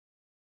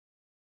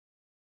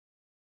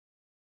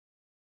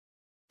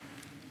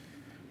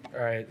All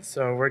right,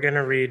 so we're going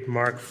to read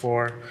Mark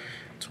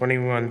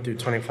 4:21 through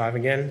 25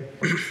 again.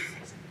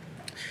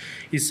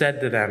 He said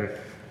to them,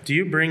 "Do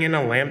you bring in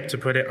a lamp to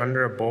put it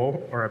under a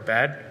bowl or a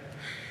bed?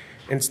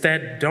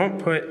 Instead, don't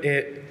put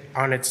it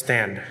on its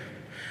stand.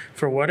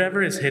 For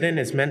whatever is hidden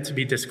is meant to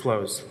be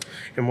disclosed,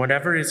 and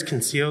whatever is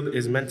concealed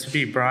is meant to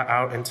be brought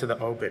out into the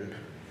open.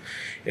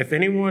 If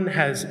anyone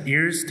has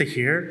ears to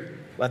hear,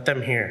 let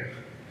them hear.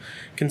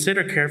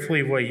 Consider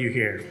carefully what you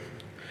hear."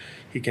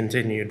 He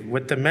continued,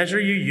 "With the measure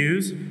you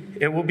use,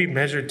 it will be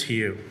measured to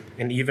you,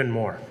 and even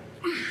more.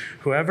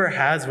 Whoever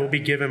has will be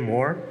given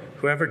more.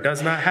 Whoever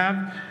does not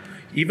have,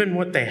 even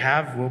what they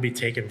have will be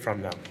taken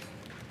from them."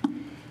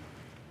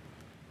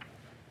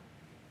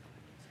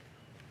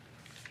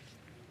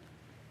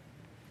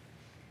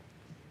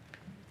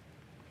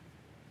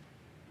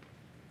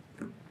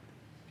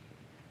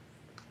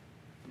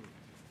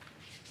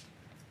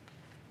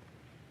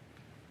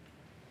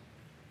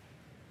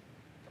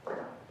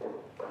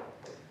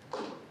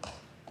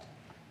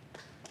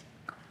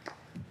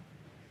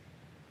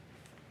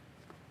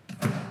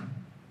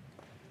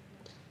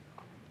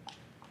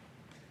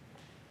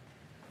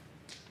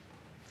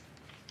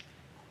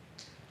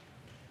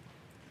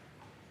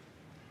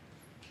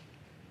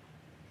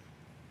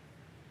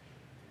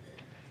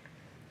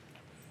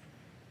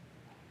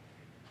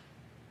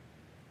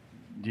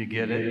 Do you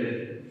get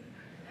it?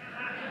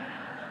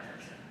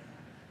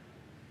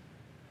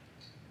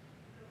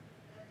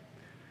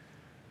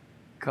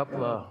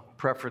 Couple of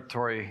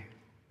prefatory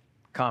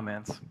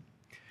comments.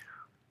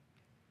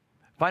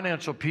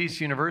 Financial Peace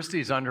University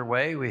is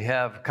underway. We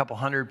have a couple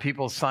hundred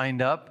people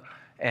signed up,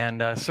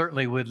 and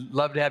certainly would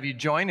love to have you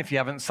join if you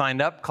haven't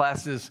signed up.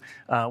 Classes,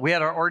 we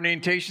had our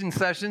orientation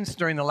sessions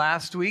during the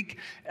last week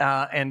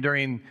and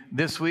during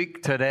this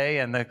week, today,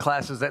 and the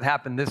classes that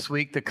happened this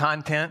week. The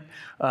content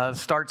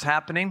starts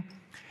happening.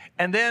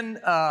 And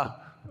then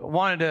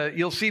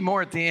you'll see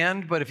more at the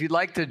end, but if you'd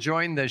like to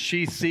join the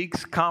She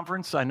Seeks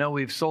conference, I know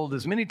we've sold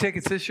as many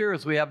tickets this year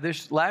as we have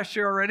this last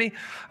year already.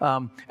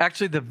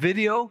 Actually, the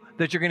video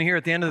that you're going to hear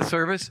at the end of the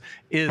service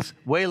is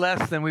way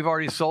less than we've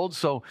already sold,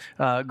 so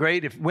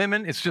great. If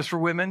women, it's just for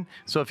women,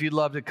 so if you'd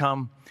love to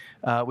come,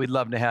 we'd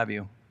love to have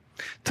you.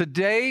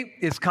 Today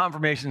is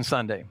Confirmation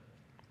Sunday.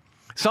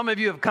 Some of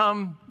you have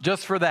come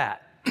just for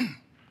that.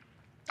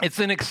 It's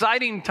an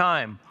exciting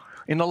time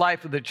in the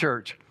life of the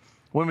church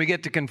when we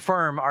get to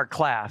confirm our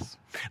class.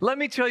 Let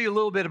me tell you a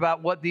little bit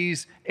about what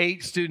these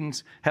 8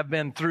 students have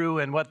been through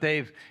and what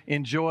they've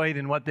enjoyed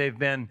and what they've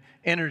been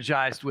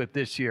energized with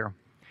this year.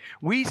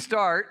 We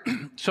start,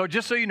 so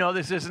just so you know,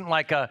 this isn't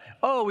like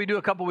we do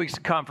a couple weeks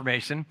of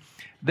confirmation.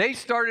 They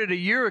started a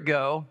year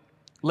ago,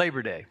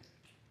 Labor Day.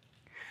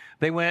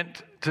 They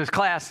went to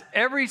class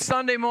every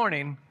Sunday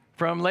morning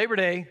from Labor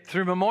Day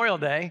through Memorial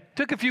Day,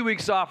 took a few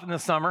weeks off in the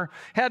summer,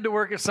 had to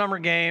work at summer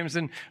games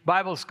and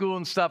Bible school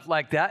and stuff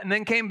like that, and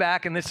then came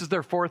back, and this is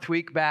their 4th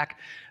week back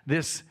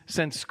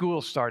since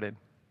school started.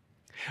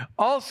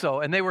 Also,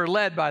 and they were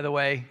led, by the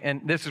way,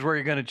 and this is where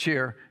you're going to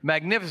cheer,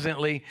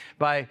 magnificently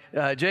by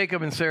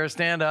Jacob and Sarah,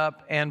 stand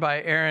up, and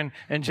by Aaron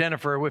and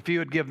Jennifer. If you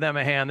would give them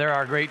a hand, they're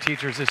our great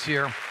teachers this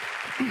year.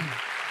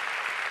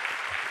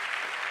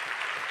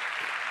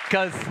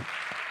 Because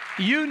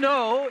you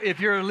know,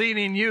 if you're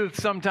leading youth,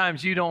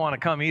 sometimes you don't want to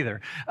come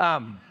either.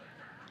 But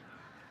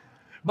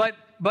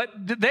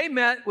they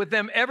met with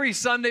them every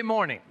Sunday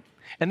morning.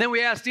 And then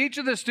we asked each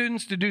of the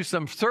students to do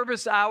some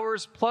service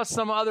hours plus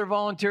some other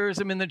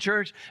volunteerism in the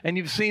church. And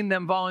you've seen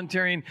them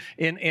volunteering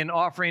in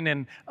offering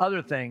and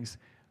other things.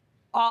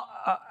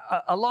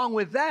 Along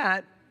with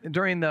that,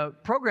 during the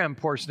program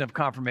portion of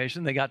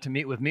confirmation, they got to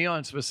meet with me on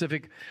a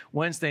specific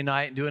Wednesday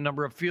night and do a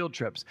number of field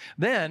trips.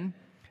 Then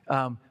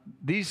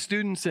these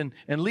students and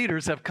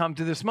leaders have come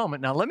to this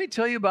moment. Now, let me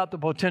tell you about the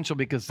potential,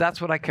 because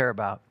that's what I care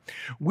about.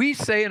 We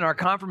say in our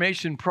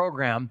confirmation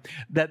program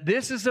that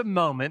this is a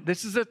moment,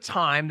 this is a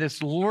time,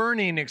 this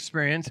learning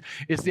experience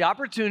is the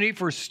opportunity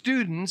for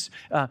students,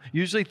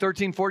 usually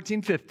 13,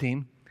 14,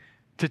 15,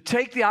 to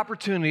take the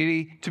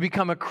opportunity to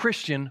become a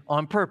Christian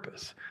on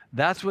purpose.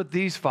 That's what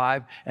these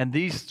 5 and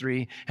these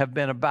 3 have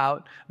been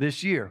about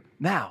this year.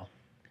 Now,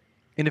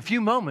 in a few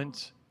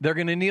moments, they're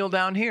going to kneel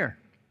down here.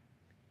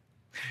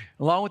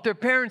 Along with their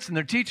parents and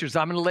their teachers,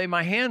 I'm going to lay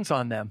my hands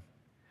on them.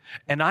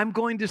 And I'm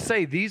going to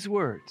say these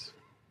words.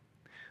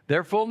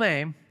 Their full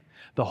name,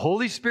 the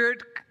Holy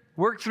Spirit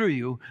work through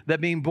you,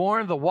 that being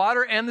born of the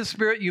water and the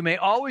Spirit, you may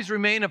always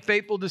remain a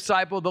faithful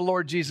disciple of the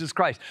Lord Jesus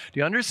Christ. Do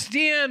you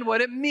understand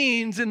what it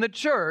means in the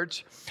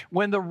church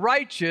when the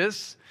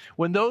righteous,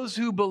 when those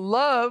who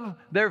beloved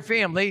their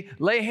family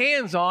lay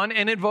hands on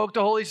and invoke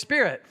the Holy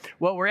Spirit?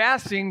 What we're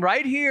asking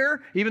right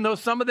here, even though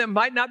some of them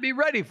might not be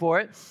ready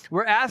for it,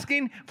 we're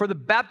asking for the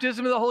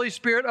baptism of the Holy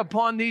Spirit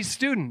upon these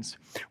students.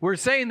 We're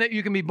saying that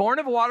you can be born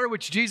of water,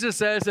 which Jesus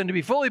says, and to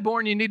be fully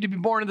born, you need to be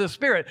born of the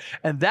Spirit.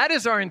 And that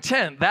is our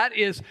intent. That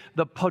is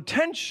the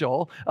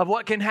potential of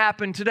what can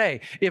happen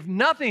today. If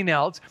nothing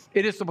else,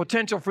 it is the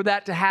potential for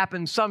that to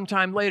happen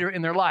sometime later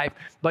in their life.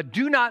 But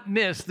do not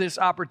miss this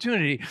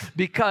opportunity,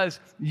 because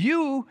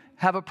you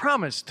have a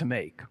promise to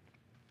make.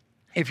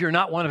 if you're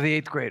not one of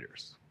the 8th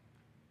graders.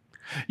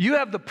 You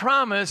have the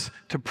promise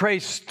to pray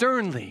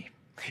sternly,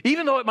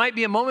 even though it might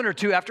be a moment or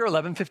two after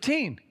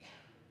 11:15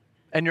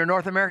 and your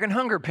North American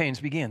hunger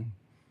pains begin.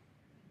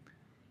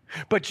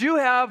 But you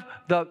have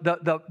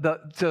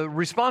the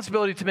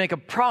responsibility to make a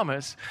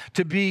promise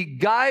to be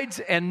guides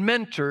and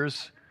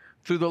mentors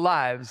through the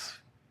lives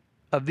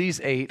of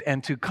these 8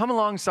 and to come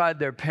alongside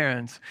their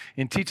parents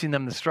in teaching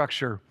them the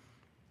structure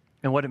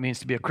and what it means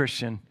to be a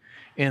Christian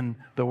in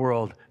the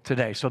world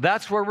today. So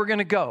that's where we're going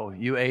to go,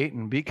 you 8,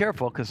 and be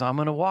careful because I'm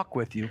going to walk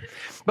with you.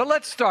 But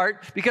let's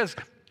start because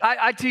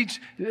I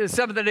teach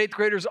 7th and 8th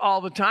graders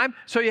all the time,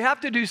 so you have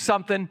to do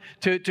something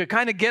to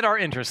kind of get our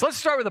interest. Let's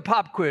start with a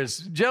pop quiz.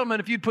 Gentlemen,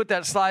 if you'd put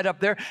that slide up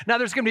there. Now,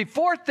 there's going to be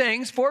 4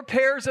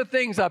 pairs of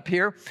things up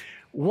here.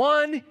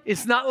 One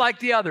is not like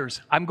the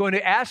others. I'm going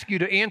to ask you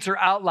to answer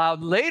out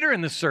loud later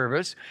in the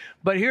service,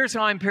 but here's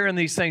how I'm pairing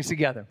these things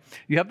together.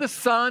 You have the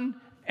sun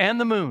and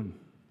the moon.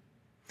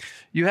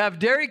 You have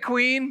Dairy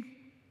Queen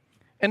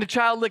and a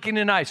child licking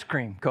an ice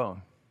cream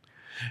cone.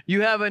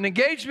 You have an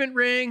engagement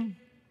ring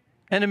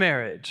and a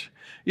marriage.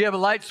 You have a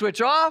light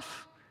switch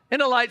off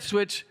and a light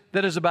switch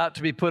that is about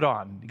to be put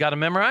on. You got to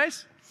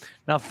memorize?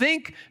 Now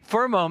think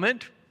for a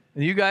moment.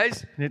 And you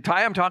guys,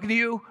 Ty, I'm talking to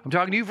you. I'm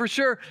talking to you for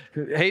sure.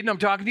 Hayden, I'm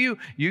talking to you.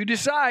 You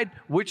decide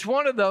which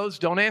one of those,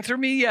 don't answer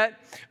me yet,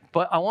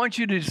 but I want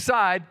you to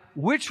decide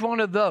which one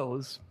of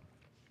those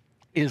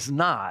is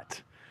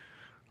not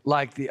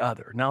like the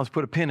other. Now let's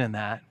put a pin in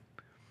that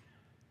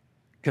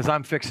because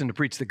I'm fixing to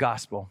preach the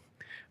gospel.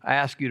 I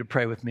ask you to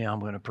pray with me. I'm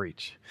going to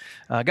preach.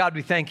 God,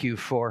 we thank you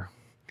for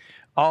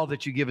all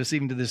that you give us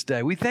even to this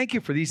day. We thank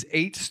you for these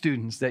 8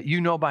 students that you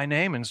know by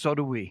name, and so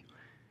do we.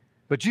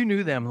 But you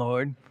knew them,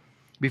 Lord,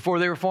 before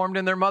they were formed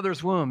in their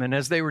mother's womb. And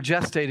as they were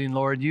gestating,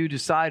 Lord, you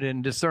decided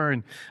and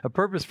discerned a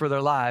purpose for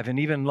their life. And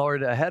even,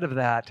 Lord, ahead of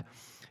that,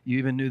 you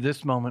even knew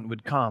this moment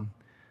would come.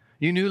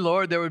 You knew,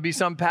 Lord, there would be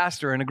some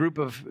pastor and a group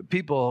of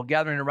people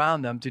gathering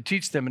around them to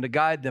teach them and to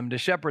guide them, to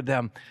shepherd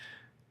them,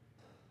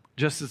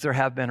 just as there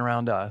have been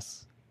around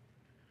us.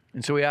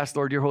 And so we ask,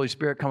 Lord, your Holy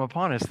Spirit come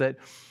upon us, that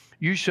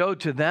you show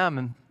to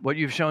them what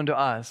you've shown to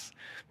us,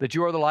 that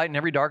you are the light in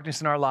every darkness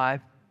in our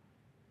life,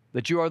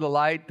 that you are the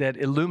light that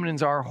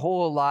illumines our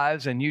whole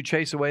lives, and you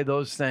chase away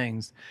those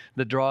things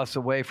that draw us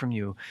away from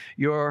you.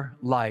 Your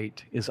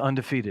light is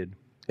undefeated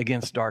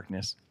against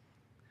darkness.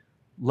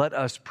 Let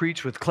us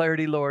preach with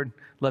clarity, Lord.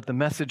 Let the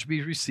message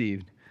be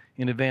received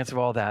in advance of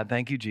all that.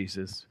 Thank you,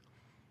 Jesus.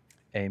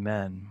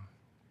 Amen.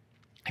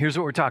 Here's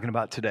what we're talking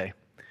about today.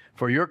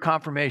 For your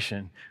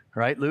confirmation,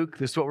 right, Luke?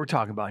 This is what we're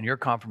talking about in your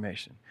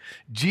confirmation.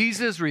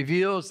 Jesus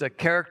reveals the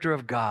character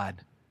of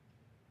God,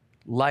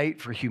 light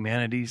for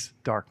humanity's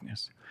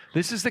darkness.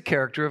 This is the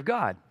character of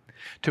God,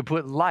 to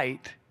put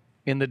light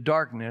in the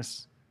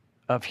darkness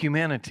of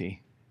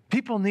humanity.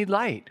 People need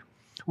light.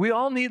 We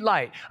all need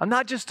light. I'm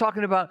not just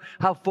talking about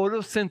how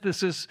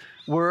photosynthesis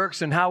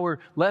works and how we're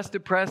less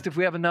depressed if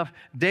we have enough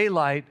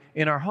daylight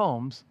in our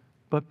homes,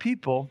 but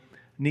people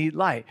need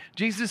light.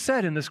 Jesus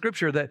said in the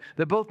scripture that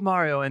both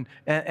Mario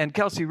and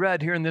Kelsey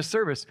read here in this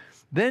service,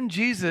 then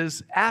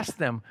Jesus asked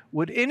them,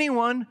 would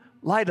anyone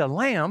light a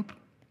lamp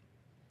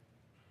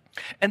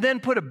and then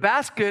put a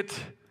basket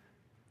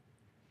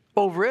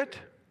over it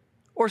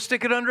or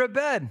stick it under a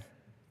bed?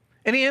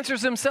 And he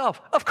answers himself,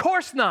 of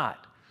course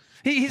not.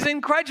 He's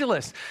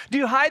incredulous. Do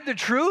you hide the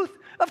truth?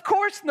 Of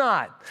course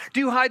not. Do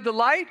you hide the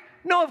light?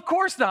 No, of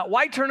course not.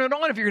 Why turn it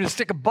on if you're going to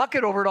stick a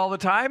bucket over it all the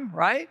time,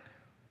 right?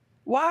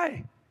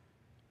 Why?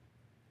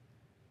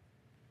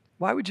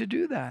 Why would you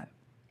do that?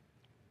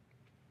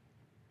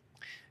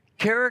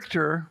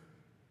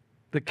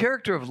 The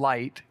character of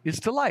light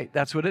is to light.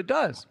 That's what it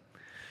does.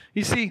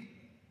 You see,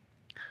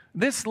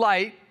 this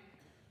light,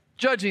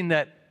 judging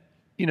that,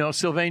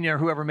 Sylvania or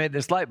whoever made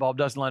this light bulb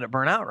doesn't let it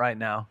burn out right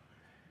now,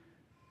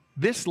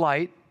 this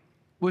light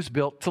was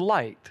built to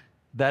light.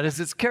 That is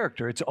its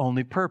character, its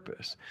only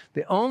purpose.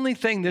 The only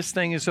thing this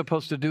thing is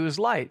supposed to do is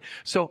light.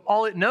 So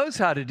all it knows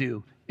how to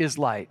do is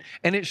light.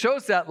 And it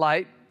shows that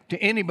light to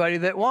anybody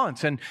that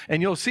wants. And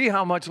you'll see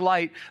how much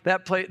light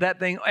that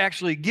thing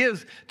actually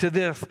gives to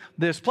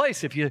this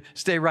place if you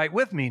stay right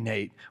with me,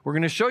 Nate. We're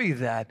going to show you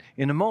that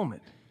in a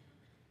moment.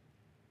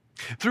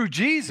 Through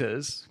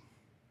Jesus,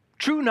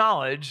 true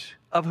knowledge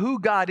of who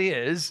God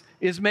is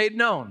made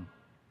known.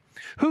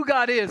 Who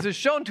God is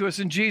shown to us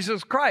in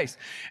Jesus Christ.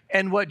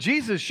 And what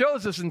Jesus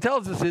shows us and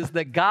tells us is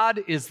that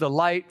God is the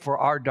light for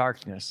our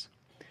darkness,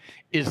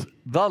 is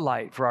the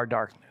light for our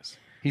darkness.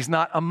 He's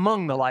not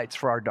among the lights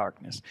for our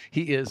darkness.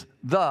 He is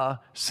the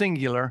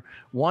singular,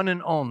 one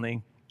and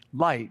only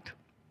light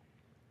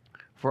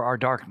for our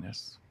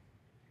darkness.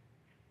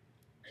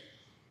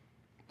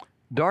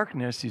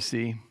 Darkness, you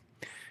see,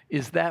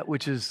 is that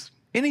which is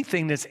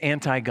anything that's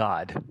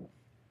anti-God.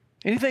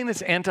 Anything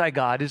that's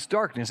anti-God is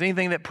darkness.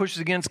 Anything that pushes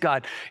against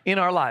God in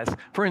our lives.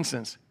 For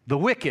instance, the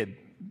wicked,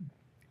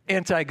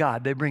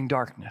 anti-God, they bring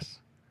darkness.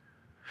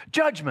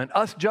 Judgment,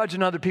 us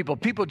judging other people,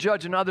 people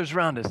judging others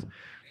around us,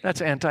 that's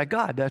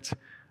anti-God. That's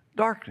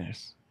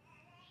darkness.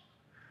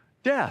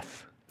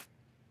 Death,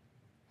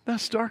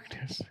 that's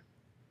darkness.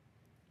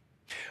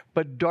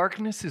 But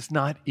darkness is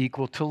not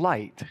equal to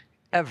light,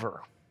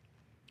 ever.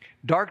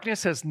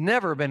 Darkness has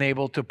never been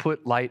able to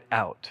put light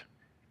out.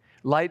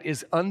 Light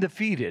is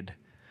undefeated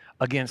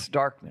against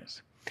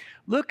darkness.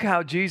 Look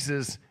how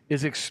Jesus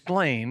is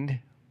explained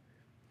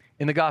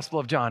in the Gospel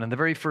of John in the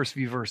very first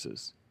few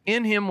verses.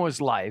 In him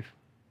was life,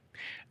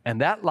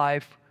 and that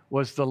life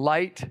was the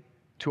light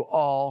to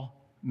all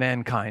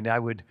mankind.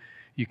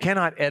 You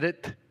cannot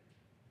edit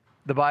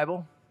the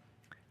Bible.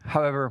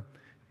 However,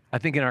 I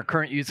think in our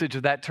current usage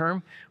of that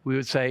term, we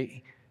would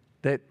say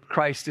that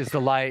Christ is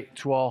the light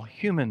to all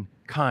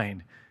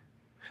humankind.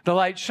 The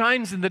light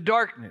shines in the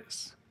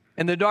darkness,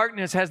 and the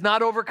darkness has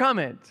not overcome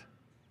it.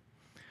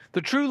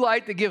 The true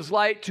light that gives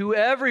light to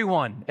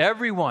everyone,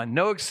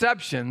 no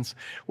exceptions,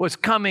 was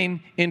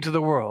coming into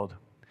the world,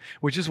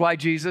 which is why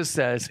Jesus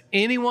says,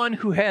 anyone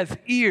who has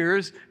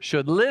ears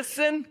should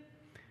listen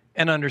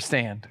and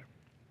understand.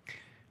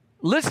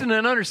 Listen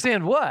and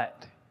understand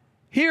what?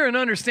 Hear and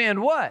understand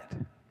what?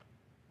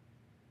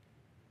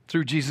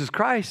 Through Jesus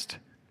Christ,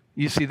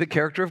 you see the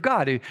character of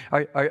God.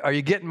 Are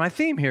you getting my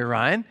theme here,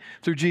 Ryan?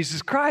 Through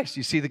Jesus Christ,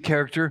 you see the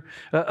character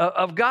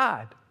of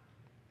God.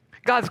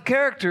 God's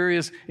character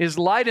is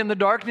light in the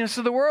darkness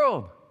of the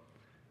world.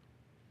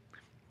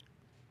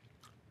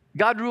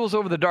 God rules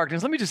over the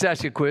darkness. Let me just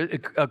ask you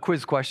a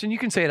quiz question. You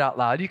can say it out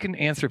loud. You can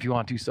answer if you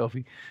want to,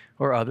 Sophie,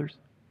 or others.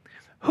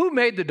 Who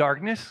made the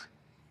darkness?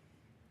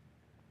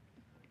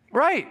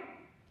 Right.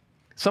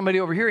 Somebody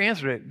over here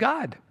answered it.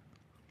 God.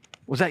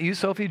 Was that you,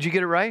 Sophie? Did you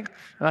get it right?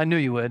 I knew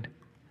you would.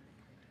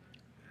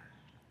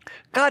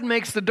 God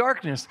makes the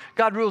darkness.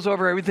 God rules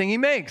over everything he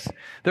makes.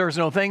 There is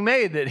no thing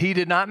made that he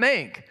did not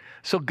make.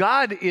 So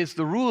God is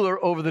the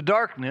ruler over the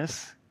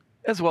darkness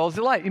as well as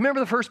the light. You remember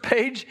the first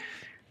page?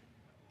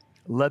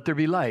 Let there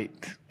be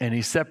light. And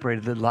he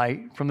separated the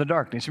light from the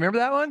darkness. You remember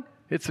that one?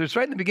 It's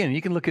right in the beginning.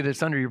 You can look at it.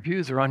 It's under your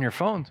pews or on your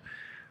phones.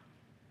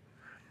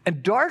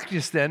 And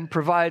darkness then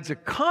provides a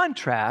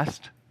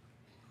contrast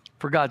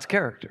for God's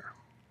character,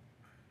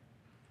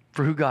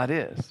 for who God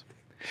is.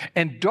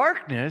 And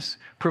darkness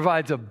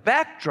provides a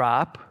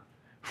backdrop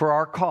for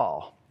our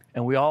call.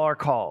 And we all are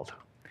called.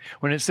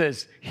 When it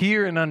says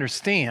hear and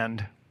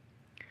understand,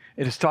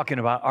 it is talking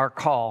about our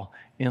call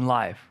in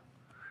life.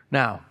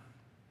 Now,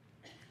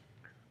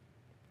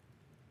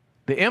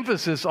 the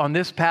emphasis on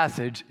this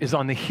passage is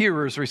on the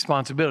hearer's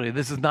responsibility.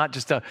 This is not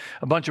just a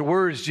bunch of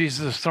words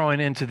Jesus is throwing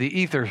into the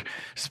ether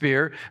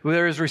sphere.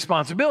 There is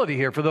responsibility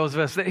here for those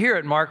of us that hear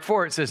it. Mark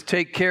 4, it says,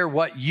 take care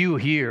what you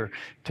hear.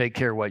 Take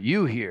care what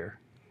you hear.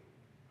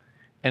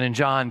 And in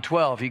John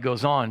 12, he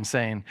goes on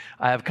saying,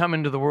 I have come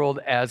into the world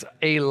as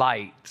a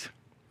light,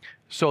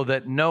 so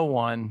that no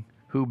one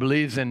who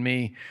believes in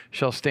me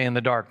shall stay in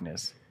the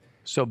darkness.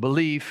 So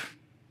belief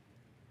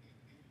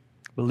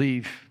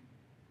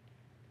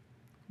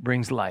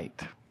brings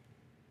light.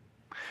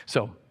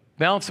 So,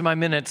 balance of my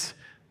minutes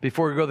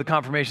before we go to the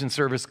confirmation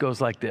service goes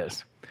like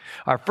this.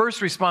 Our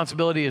first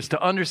responsibility is to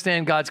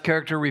understand God's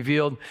character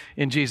revealed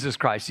in Jesus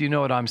Christ. You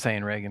know what I'm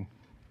saying, Reagan.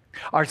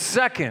 Our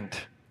second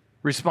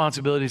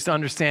responsibility is to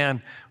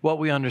understand what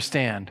we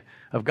understand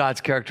of God's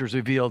characters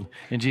revealed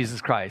in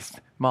Jesus Christ.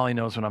 Molly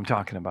knows what I'm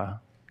talking about.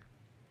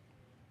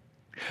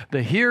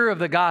 The hearer of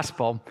the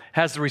gospel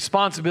has the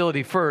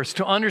responsibility first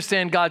to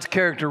understand God's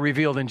character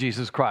revealed in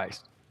Jesus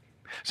Christ.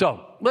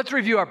 So, let's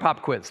review our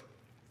pop quiz.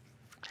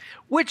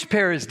 Which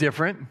pair is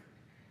different?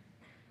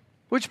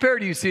 Which pair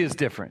do you see as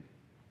different?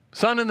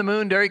 Sun and the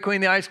moon, Dairy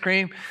Queen, the ice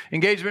cream,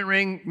 engagement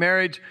ring,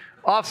 marriage,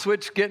 off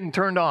switch getting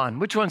turned on.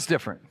 Which one's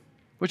different?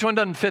 Which one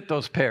doesn't fit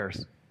those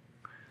pairs?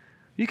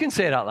 You can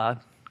say it out loud.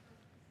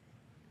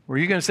 Were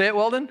you going to say it,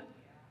 Weldon?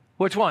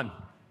 Which one?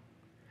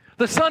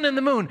 The sun and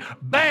the moon.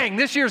 Bang!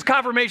 This year's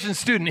confirmation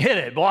student hit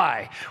it.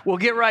 Why? We'll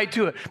get right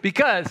to it.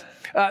 Because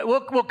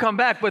we'll come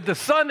back, but the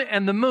sun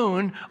and the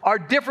moon are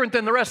different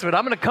than the rest of it.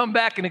 I'm going to come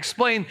back and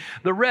explain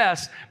the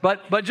rest,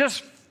 but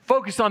just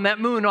focus on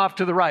that moon off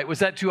to the right. Was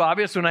that too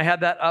obvious when I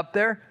had that up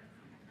there?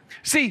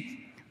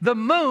 See, the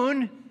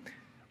moon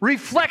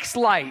reflects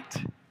light.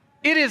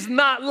 It is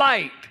not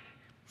light.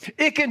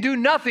 It can do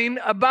nothing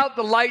about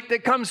the light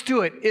that comes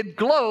to it. It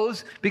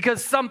glows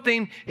because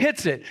something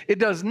hits it. It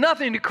does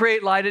nothing to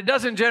create light. It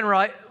doesn't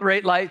generate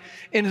light.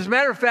 And as a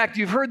matter of fact,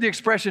 you've heard the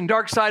expression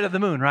dark side of the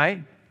moon,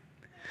 right?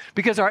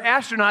 Because our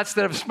astronauts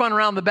that have spun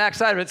around the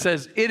backside of it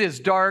says it is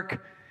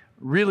dark,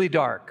 really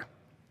dark,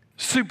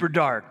 super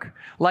dark,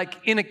 like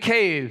in a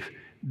cave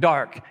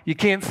dark. You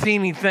can't see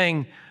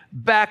anything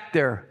back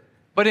there.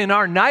 But in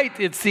our night,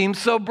 it seems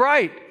so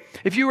bright.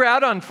 If you were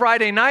out on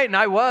Friday night, and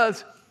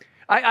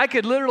I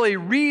could literally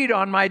read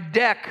on my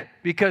deck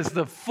because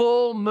the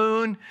full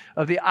moon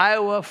of the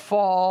Iowa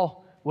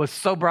fall was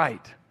so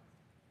bright.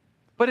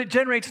 But it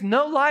generates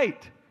no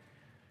light.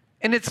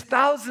 And it's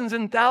thousands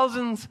and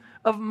thousands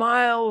of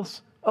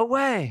miles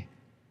away.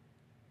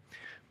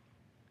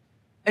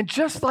 And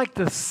just like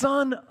the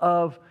sun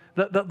of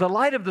the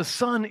light of the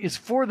sun is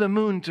for the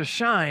moon to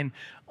shine,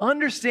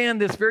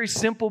 understand this very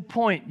simple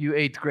point, you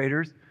 8th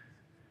graders,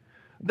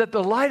 that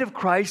the light of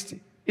Christ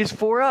is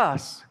for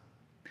us.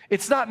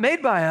 It's not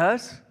made by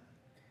us,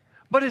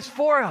 but it's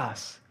for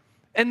us.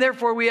 And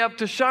therefore, we have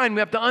to shine. We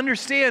have to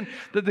understand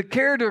that the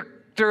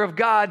character of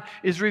God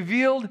is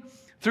revealed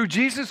through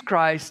Jesus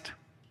Christ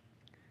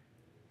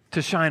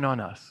to shine on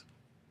us.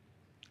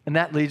 And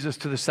that leads us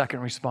to the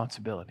second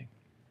responsibility.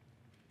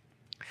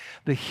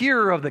 The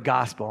hearer of the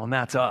gospel, and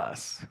that's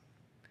us,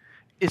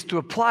 is to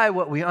apply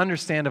what we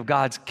understand of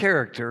God's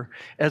character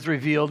as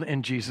revealed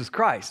in Jesus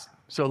Christ.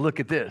 So look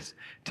at this.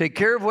 Take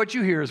care of what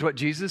you hear is what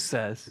Jesus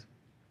says,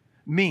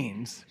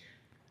 means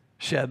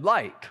shed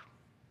light.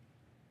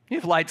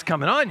 If light's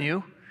coming on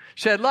you,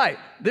 shed light.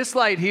 This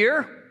light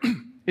here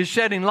is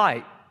shedding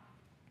light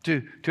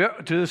to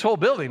this whole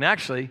building,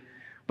 actually,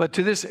 but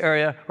to this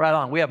area right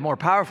on. We have more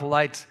powerful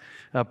lights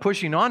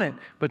pushing on it,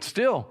 but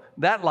still,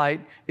 that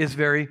light is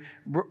very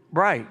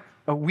bright.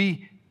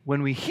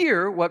 When we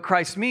hear what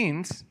Christ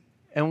means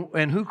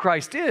and who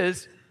Christ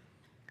is,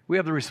 we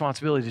have the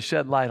responsibility to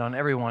shed light on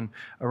everyone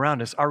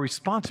around us. Our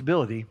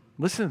responsibility,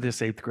 listen to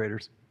this, 8th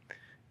graders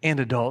and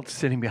adults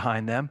sitting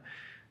behind them,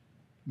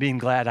 being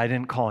glad I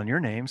didn't call on your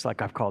names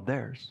like I've called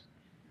theirs.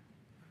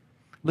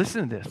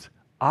 Listen to this.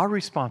 Our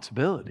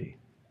responsibility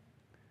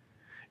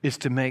is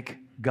to make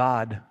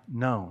God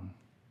known.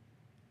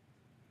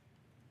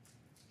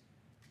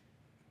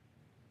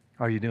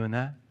 Are you doing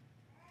that?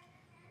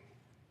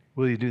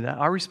 Will you do that?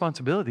 Our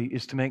responsibility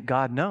is to make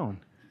God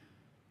known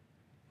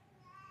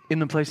in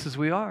the places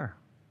we are.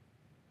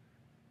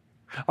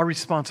 Our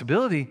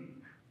responsibility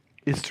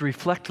is to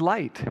reflect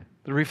light,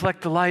 to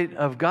reflect the light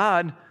of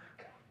God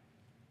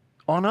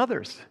on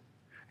others.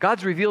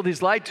 God's revealed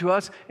His light to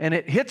us, and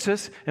it hits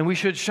us, and we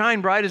should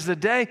shine bright as the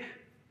day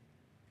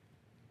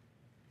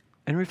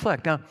and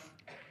reflect. Now,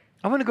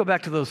 I want to go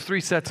back to those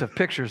 3 sets of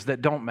pictures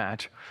that don't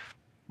match.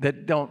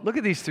 Look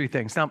at these 3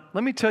 things. Now,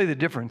 let me tell you the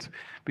difference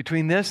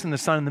between this and the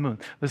sun and the moon.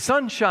 The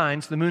sun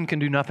shines, the moon can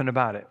do nothing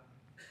about it.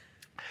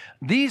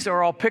 These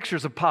are all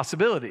pictures of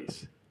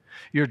possibilities.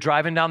 You're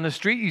driving down the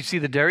street, you see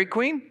the Dairy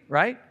Queen,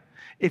 right?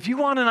 If you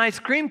want an ice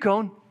cream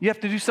cone, you have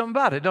to do something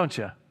about it, don't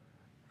you?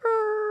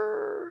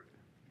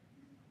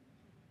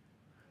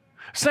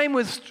 Same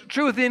was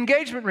true with the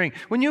engagement ring.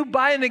 When you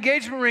buy an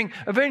engagement ring,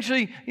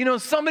 eventually,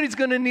 somebody's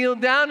going to kneel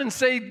down and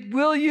say,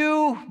 "Will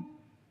you?"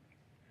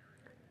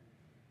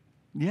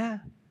 Yeah.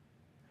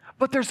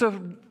 But there's a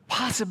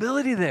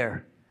possibility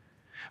there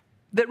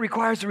that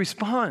requires a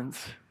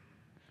response.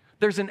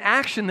 There's an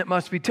action that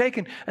must be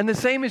taken. And the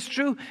same is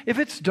true if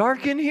it's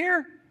dark in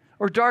here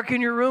or dark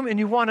in your room and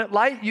you want it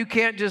light. You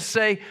can't just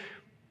say,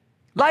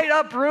 "Light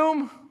up,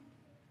 room."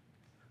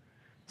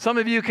 Some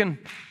of you can,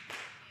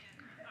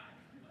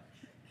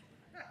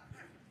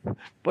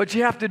 but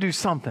you have to do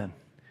something.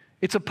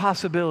 It's a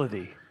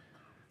possibility.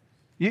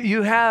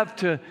 You have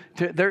to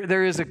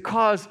there is a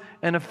cause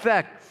and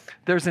effect.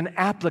 There's an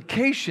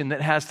application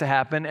that has to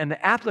happen, and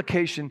the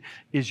application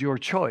is your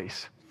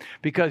choice.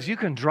 Because you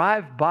can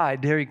drive by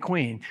Dairy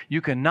Queen,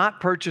 you can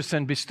not purchase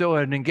and bestow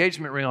an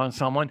engagement ring on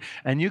someone,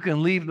 and you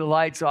can leave the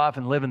lights off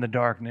and live in the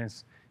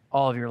darkness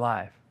all of your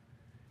life.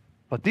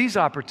 But these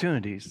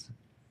opportunities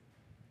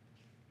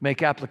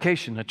make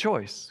application a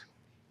choice.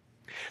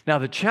 Now,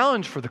 the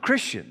challenge for the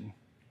Christian,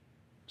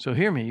 so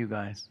hear me, you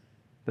guys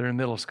that are in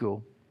middle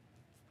school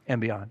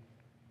and beyond.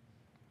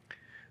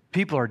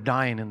 People are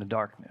dying in the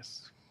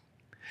darkness.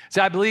 See,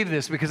 I believe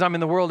this because I'm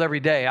in the world every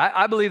day.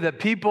 I believe that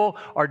people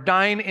are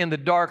dying in the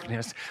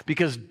darkness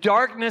because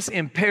darkness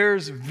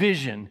impairs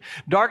vision.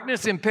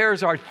 Darkness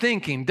impairs our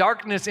thinking.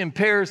 Darkness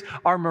impairs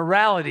our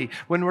morality.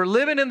 When we're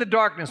living in the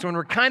darkness, when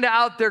we're kind of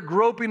out there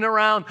groping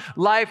around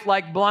life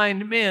like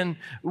blind men,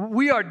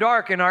 we are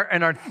dark, and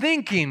our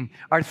thinking,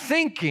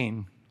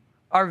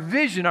 our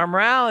vision, our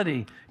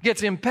morality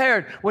gets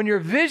impaired. When your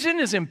vision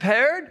is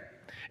impaired,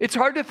 it's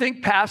hard to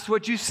think past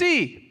what you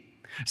see.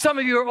 Some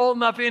of you are old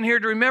enough in here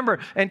to remember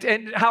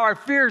and how our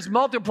fears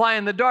multiply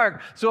in the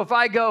dark. So if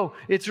I go,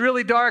 it's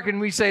really dark,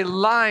 and we say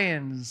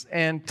lions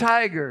and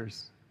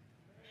tigers,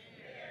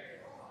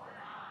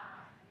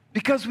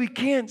 because we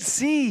can't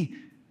see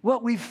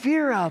what we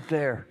fear out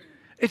there.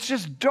 It's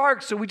just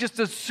dark, so we just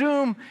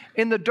assume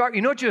in the dark.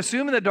 You know what you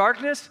assume in the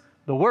darkness?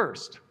 The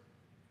worst.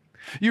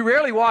 You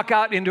rarely walk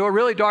out into a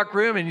really dark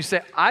room and you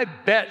say, "I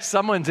bet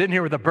someone's in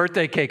here with a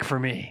birthday cake for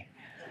me."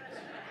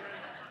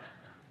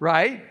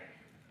 Right?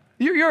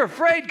 You're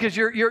afraid because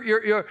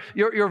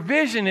your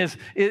vision is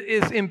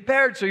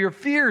impaired, so your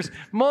fears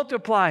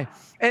multiply.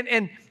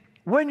 And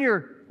when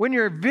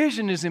your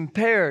vision is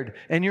impaired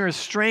and you're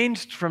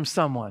estranged from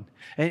someone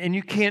and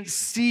you can't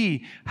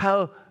see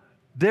how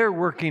they're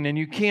working and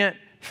you can't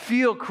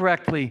feel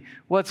correctly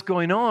what's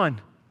going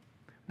on,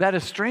 that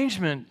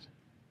estrangement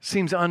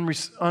seems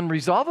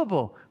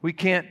unresolvable. We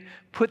can't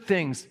put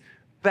things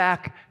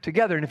back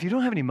together. And if you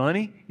don't have any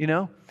money,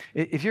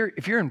 if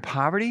you're in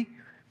poverty,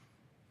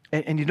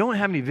 and you don't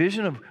have any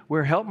vision of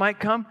where help might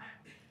come,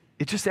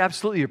 it just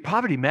absolutely, your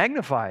poverty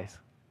magnifies.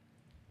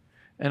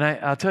 And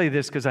I'll tell you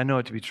this because I know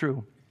it to be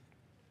true.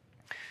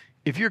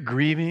 If you're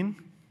grieving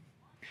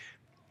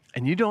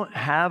and you don't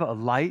have a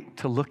light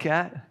to look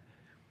at,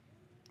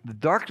 the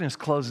darkness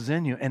closes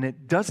in you, and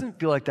it doesn't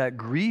feel like that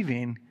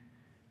grieving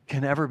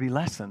can ever be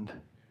lessened.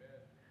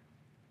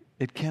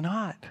 It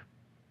cannot.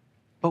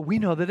 But we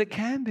know that it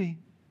can be.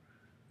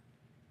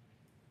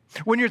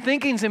 When your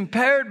thinking's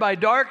impaired by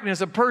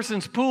darkness, a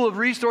person's pool of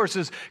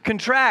resources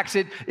contracts.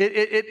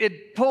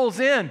 It pulls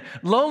in.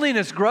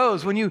 Loneliness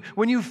grows. When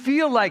you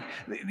feel like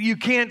you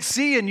can't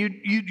see and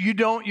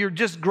you're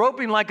just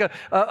groping like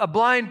a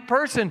blind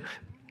person,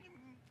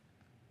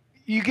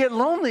 you get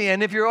lonely.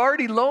 And if you're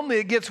already lonely,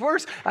 it gets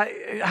worse.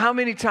 How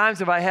many times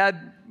have I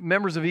had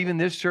members of even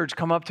this church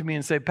come up to me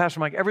and say,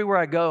 Pastor Mike, everywhere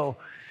I go,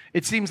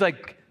 it seems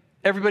like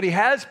everybody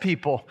has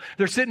people.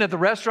 They're sitting at the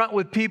restaurant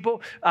with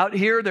people. Out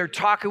here, they're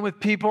talking with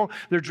people.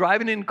 They're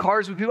driving in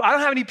cars with people. I don't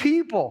have any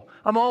people.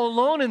 I'm all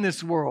alone in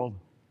this world.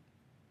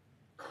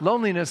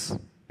 Loneliness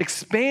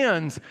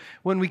expands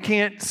when we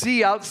can't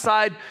see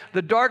outside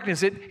the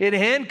darkness. It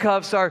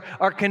handcuffs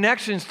our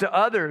connections to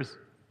others.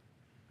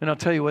 And I'll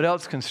tell you what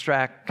else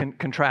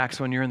contracts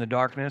when you're in the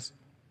darkness.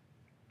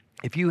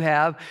 If you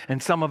have,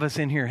 and some of us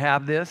in here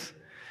have this,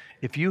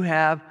 if you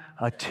have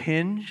a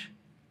tinge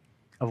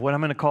of what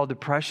I'm going to call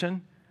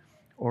depression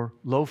or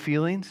low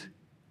feelings,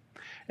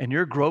 and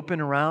you're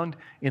groping around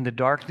in the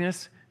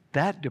darkness,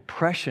 that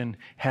depression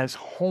has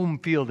home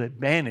field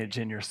advantage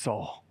in your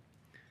soul.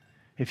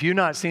 If you're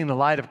not seeing the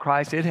light of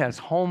Christ, it has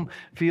home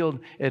field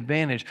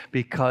advantage,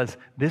 because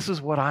this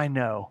is what I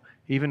know,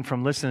 even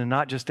from listening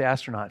not just to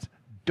astronauts.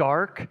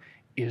 Dark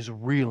is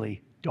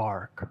really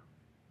dark.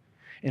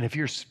 And if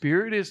your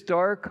spirit is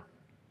dark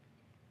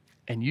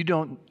and you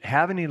don't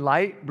have any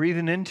light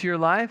breathing into your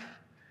life,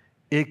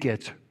 it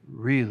gets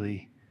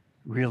really,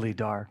 really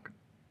dark.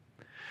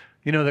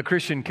 You know, the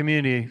Christian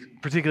community,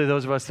 particularly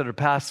those of us that are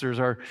pastors,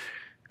 are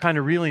kind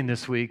of reeling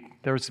this week.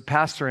 There was a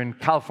pastor in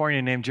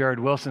California named Jared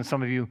Wilson.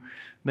 Some of you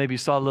maybe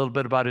saw a little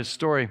bit about his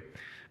story.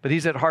 But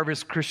he's at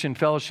Harvest Christian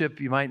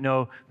Fellowship. You might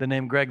know the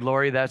name Greg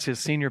Laurie. That's his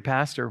senior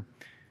pastor.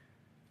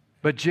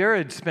 But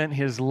Jared spent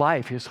his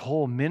life, his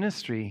whole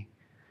ministry,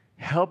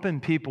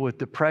 helping people with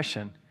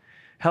depression,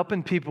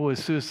 helping people with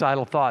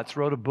suicidal thoughts,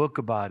 wrote a book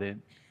about it,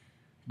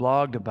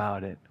 blogged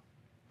about it.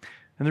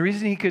 And the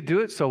reason he could do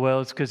it so well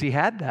is because he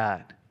had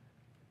that.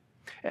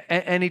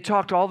 And he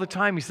talked all the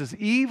time. He says,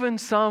 even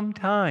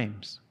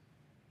sometimes,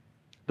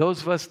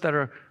 those of us that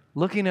are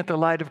looking at the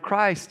light of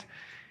Christ,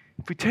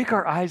 if we take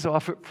our eyes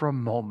off it for a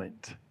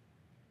moment,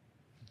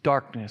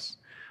 darkness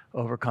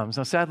overcomes.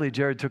 Now, sadly,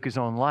 Jared took his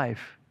own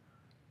life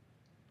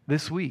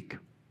this week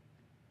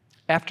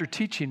after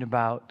teaching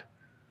about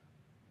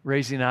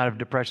raising out of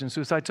depression and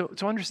suicide.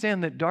 So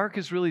understand that dark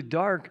is really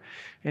dark.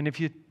 And if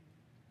you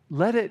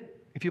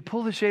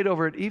pull the shade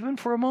over it, even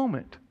for a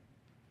moment,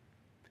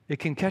 it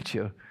can catch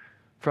you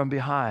from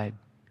behind.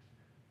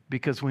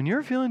 Because when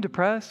you're feeling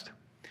depressed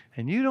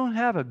and you don't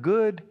have a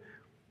good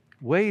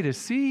way to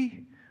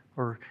see,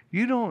 or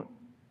you don't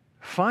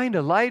find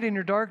a light in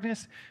your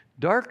darkness,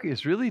 dark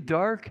is really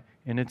dark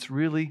and it's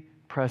really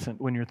present.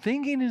 When your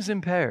thinking is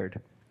impaired,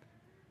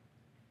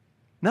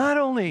 not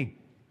only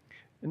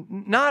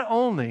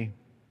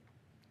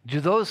do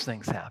those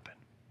things happen,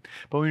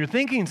 but when your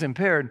thinking is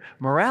impaired,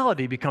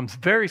 morality becomes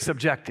very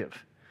subjective.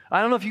 I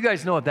don't know if you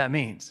guys know what that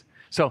means.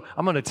 So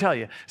I'm going to tell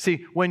you.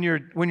 See, when your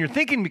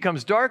thinking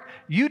becomes dark,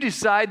 you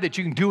decide that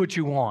you can do what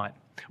you want.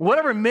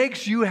 Whatever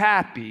makes you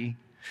happy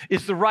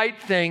is the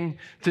right thing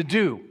to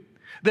do.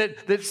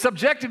 That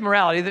subjective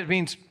morality, that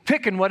means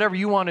picking whatever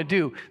you want to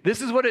do,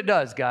 this is what it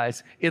does,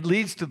 guys. It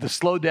leads to the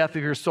slow death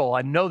of your soul.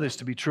 I know this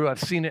to be true. I've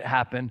seen it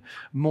happen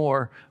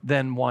more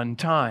than one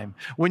time.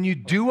 When you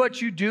do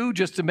what you do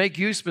just to make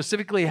you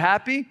specifically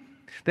happy,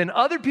 then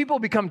other people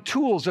become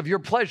tools of your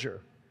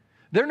pleasure.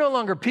 They're no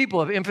longer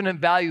people of infinite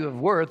value of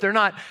worth. They're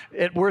not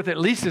worth at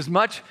least as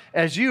much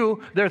as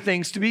you. They're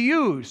things to be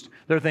used.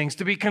 They're things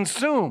to be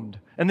consumed.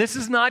 And this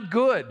is not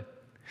good.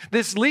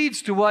 This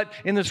leads to what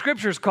in the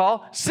scriptures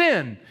call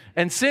sin.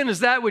 And sin is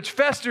that which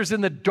festers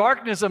in the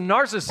darkness of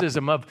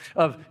narcissism,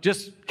 of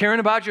just caring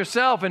about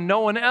yourself and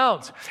no one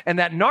else. And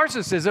that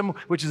narcissism,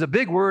 which is a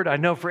big word I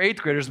know for 8th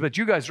graders, but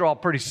you guys are all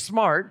pretty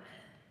smart.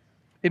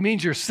 It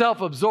means you're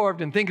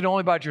self-absorbed and thinking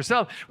only about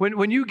yourself.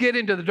 When you get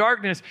into the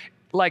darkness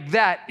like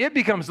that, it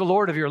becomes the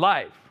Lord of your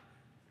life.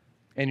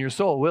 And your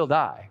soul will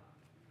die.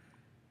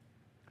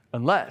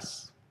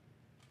 Unless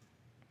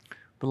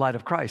the light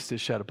of Christ is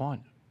shed upon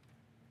you.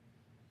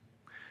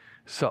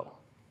 So,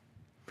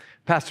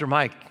 Pastor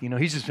Mike,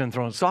 he's just been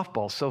throwing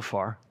softballs so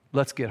far.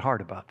 Let's get hard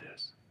about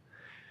this.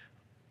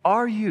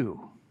 Are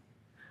you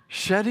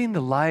shedding the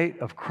light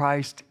of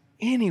Christ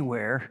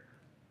anywhere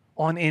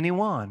on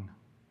anyone?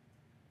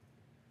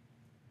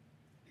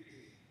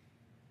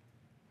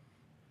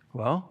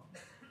 Well,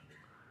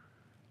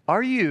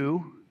 are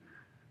you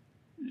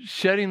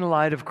shedding the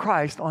light of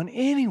Christ on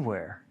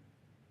anywhere?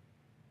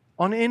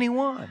 On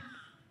anyone?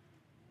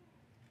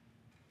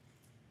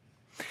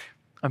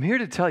 I'm here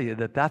to tell you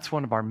that that's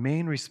one of our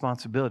main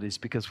responsibilities,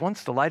 because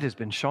once the light has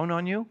been shown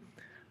on you,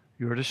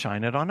 you are to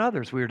shine it on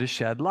others. We are to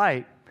shed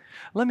light.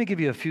 Let me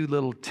give you a few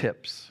little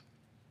tips.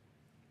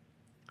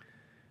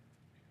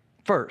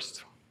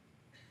 First,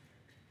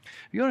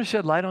 if you want to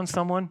shed light on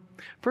someone,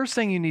 first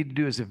thing you need to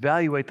do is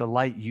evaluate the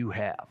light you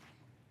have.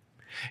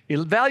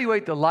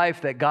 Evaluate the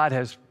life that God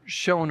has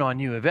shone on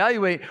you.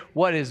 Evaluate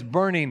what is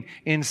burning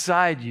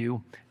inside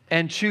you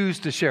and choose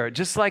to share it.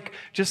 Just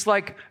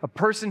like a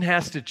person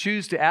has to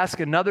choose to ask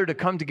another to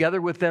come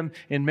together with them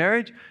in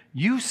marriage,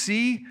 you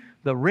see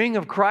the ring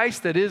of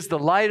Christ that is the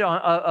light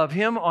of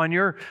Him on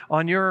your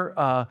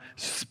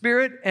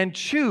spirit and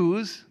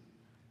choose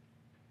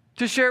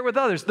to share it with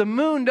others. The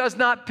moon does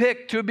not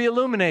pick to be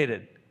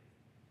illuminated.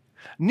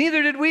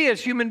 Neither did we as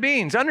human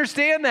beings.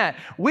 Understand that.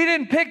 We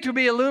didn't pick to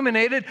be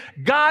illuminated.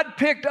 God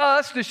picked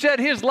us to shed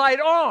His light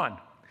on.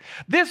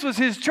 This was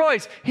His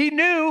choice. He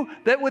knew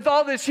that with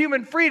all this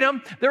human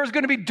freedom, there was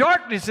going to be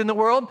darkness in the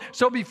world.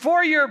 So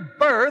before your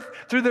birth,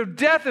 through the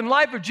death and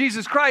life of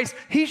Jesus Christ,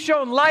 He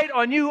shone light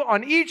on you,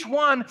 on each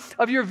one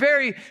of your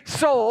very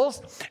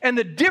souls. And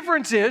the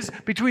difference is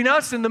between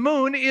us and the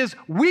moon is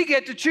we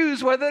get to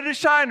choose whether to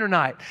shine or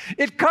not.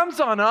 It comes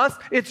on us.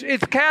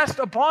 It's cast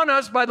upon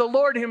us by the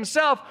Lord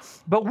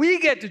Himself. But we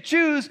get to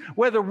choose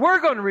whether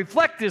we're going to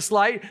reflect this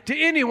light to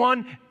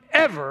anyone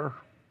ever.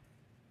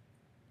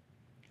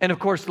 And of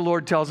course, the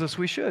Lord tells us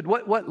we should.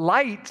 What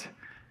light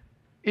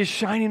is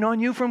shining on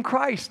you from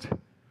Christ?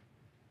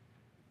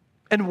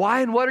 And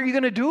why and what are you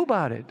going to do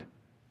about it?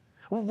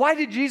 Why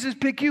did Jesus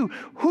pick you?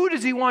 Who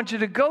does He want you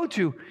to go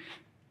to?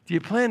 Do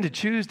you plan to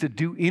choose to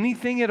do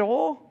anything at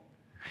all?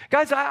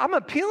 Guys, I'm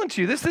appealing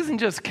to you. This isn't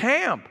just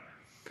camp.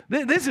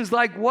 This is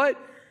like what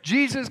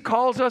Jesus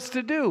calls us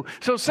to do.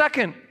 So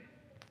second,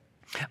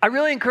 I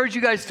really encourage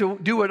you guys to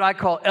do what I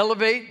call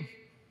elevate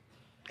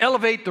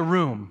the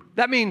room.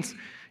 That means,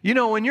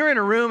 when you're in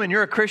a room and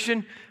you're a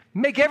Christian,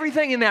 make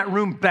everything in that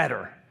room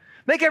better.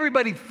 Make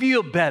everybody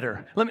feel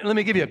better. Let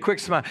me give you a quick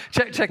smile.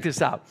 Check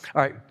this out.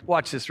 All right,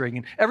 watch this,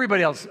 Reagan.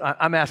 Everybody else,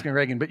 I'm asking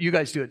Reagan, but you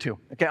guys do it too.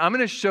 Okay, I'm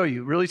going to show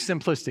you, really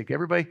simplistic.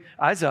 Everybody,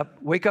 eyes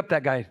up. Wake up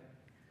that guy.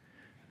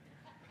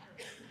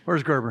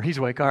 Where's Gerber? He's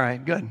awake. All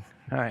right, good.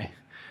 All right.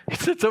 He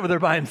sits over there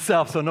by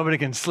himself so nobody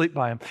can sleep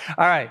by him.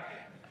 All right.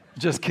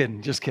 Just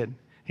kidding.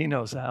 He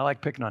knows that. I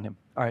like picking on him.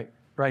 All right,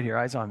 right here,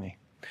 eyes on me.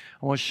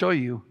 I want to show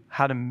you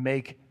how to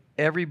make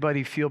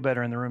everybody feel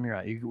better in the room you're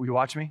at. You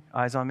watch me?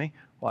 Eyes on me?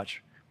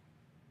 Watch.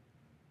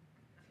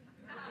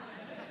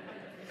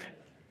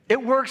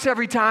 It works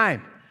every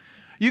time.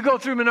 You go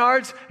through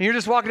Menards and you're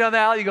just walking down the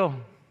alley, you go,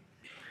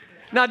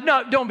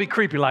 no, don't be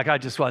creepy like I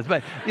just was,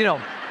 but,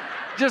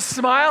 just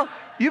smile.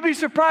 You'd be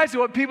surprised at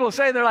what people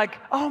say. They're like,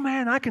 oh,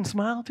 man, I can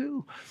smile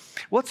too.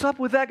 What's up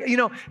with that?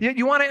 You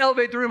want to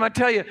elevate the room. I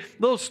tell you a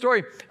little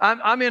story.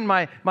 I'm in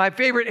my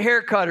favorite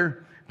hair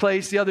cutter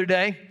place the other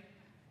day,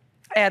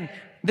 and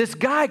this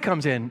guy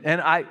comes in, and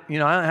I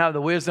don't have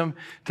the wisdom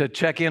to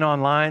check in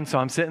online, so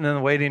I'm sitting in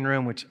the waiting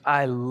room, which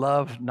I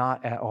love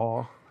not at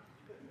all.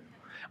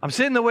 I'm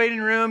sitting in the waiting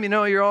room,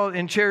 you're all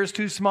in chairs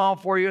too small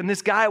for you, and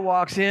this guy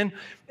walks in,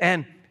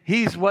 and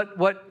he's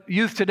what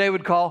youth today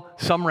would call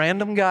some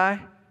random guy.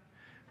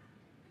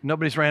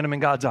 Nobody's random in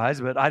God's eyes,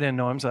 but I didn't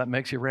know him, so that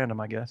makes you random,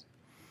 I guess.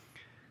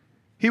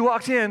 He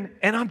walks in,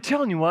 and I'm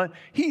telling you what,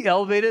 he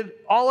elevated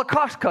all the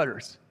cost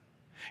cutters.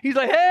 He's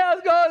like, hey, how's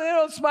it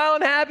going?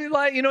 Smiling, happy,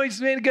 like, he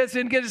gets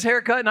in, get his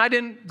hair cut, and I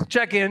didn't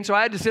check in, so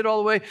I had to sit all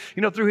the way,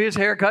 through his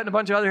haircut and a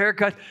bunch of other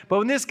haircuts. But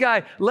when this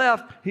guy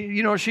left,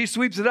 she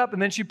sweeps it up,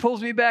 and then she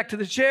pulls me back to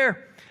the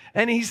chair,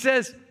 and she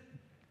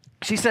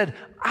said,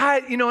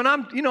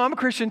 I'm a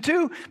Christian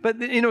too,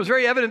 but, it was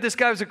very evident this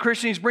guy was a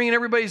Christian. He's bringing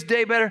everybody's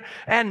day better.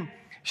 And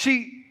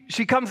she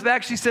comes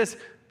back, she says,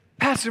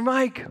 Pastor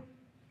Mike,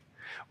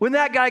 when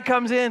that guy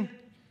comes in,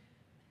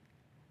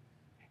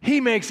 he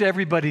makes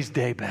everybody's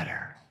day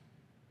better.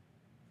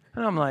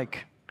 And I'm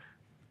like,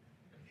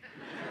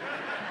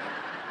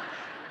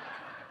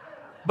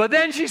 but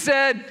then she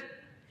said,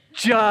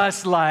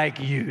 just like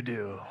you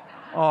do.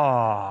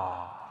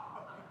 Oh.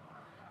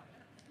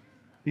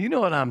 You know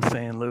what I'm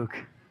saying, Luke.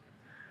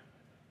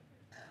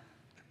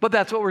 But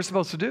that's what we're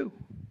supposed to do,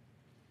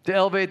 to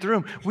elevate the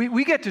room.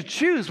 We get to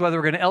choose whether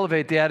we're going to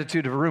elevate the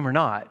attitude of a room or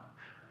not.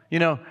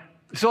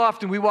 So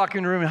often we walk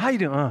in the room and, how you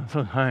doing? Oh, I'm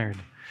so tired.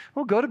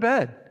 Well, go to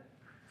bed.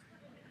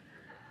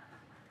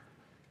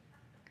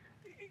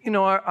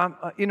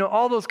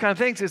 All those kind of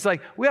things. It's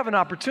like we have an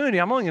opportunity.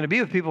 I'm only going to be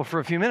with people for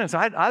a few minutes.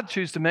 I'd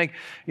choose to make,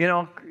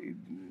 I'm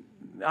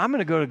going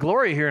to go to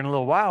Glory here in a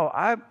little while.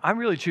 I'm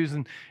really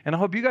choosing, and I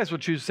hope you guys will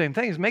choose the same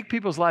thing, is make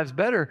people's lives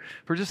better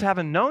for just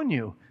having known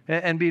you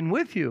and being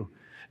with you.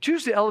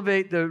 Choose to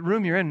elevate the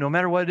room you're in, no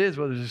matter what it is,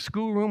 whether it's a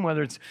schoolroom,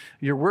 whether it's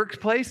your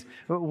workplace.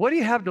 What do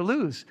you have to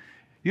lose?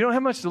 You don't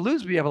have much to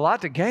lose, but you have a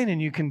lot to gain, and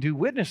you can do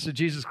witness to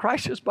Jesus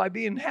Christ just by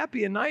being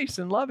happy and nice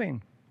and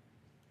loving.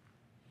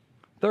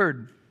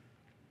 Third,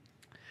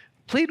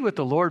 plead with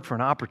the Lord for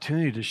an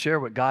opportunity to share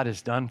what God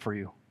has done for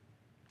you.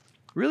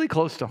 Really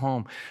close to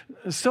home.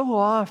 So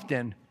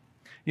often,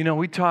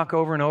 we talk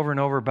over and over and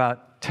over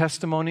about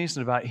testimonies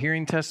and about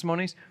hearing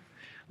testimonies.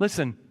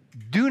 Listen,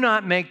 do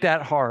not make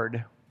that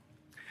hard.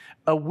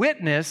 A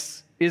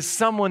witness is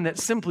someone that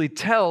simply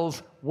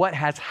tells what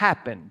has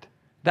happened.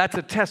 That's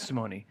a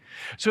testimony.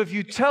 So if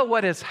you tell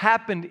what has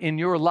happened in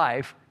your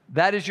life,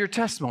 That is your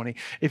testimony.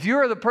 If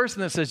you're the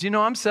person that says,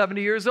 I'm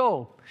 70 years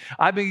old.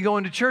 I've been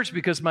going to church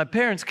because my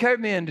parents carried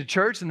me into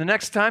church, and the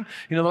next time,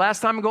 the last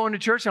time I'm going to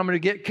church, I'm going to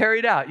get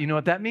carried out. You know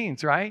what that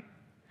means, right?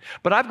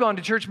 But I've gone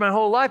to church my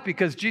whole life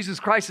because Jesus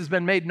Christ has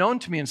been made known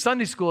to me in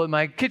Sunday school, at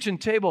my kitchen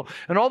table,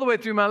 and all the way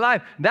through my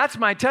life. That's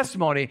my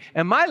testimony,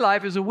 and my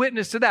life is a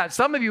witness to that.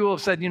 Some of you will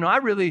have said, I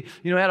really,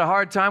 had a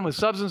hard time with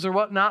substance or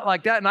whatnot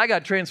like that, and I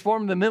got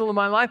transformed in the middle of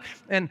my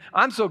life, and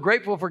I'm so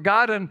grateful for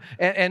God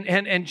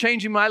and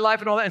changing my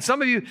life and all that. And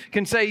some of you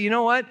can say, you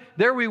know what?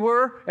 There we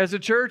were as a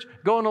church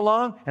going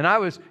along, and I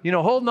was,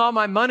 holding all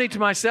my money to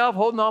myself,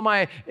 holding all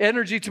my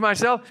energy to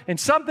myself, and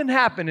something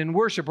happened in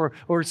worship,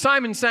 or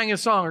Simon sang a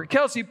song, or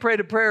Kelsey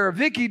prayed a prayer, or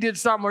Vicky did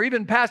something, or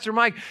even Pastor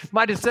Mike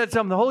might have said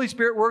something. The Holy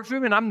Spirit worked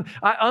through me, and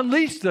I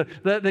unleashed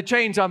the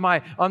chains on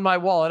my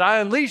wallet.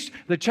 I unleashed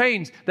the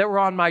chains that were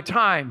on my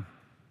time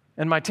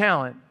and my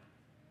talent.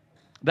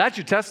 That's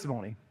your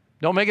testimony.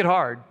 Don't make it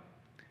hard.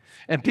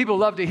 And people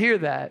love to hear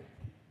that.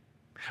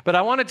 But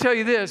I want to tell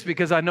you this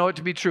because I know it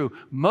to be true.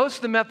 Most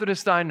of the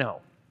Methodists I know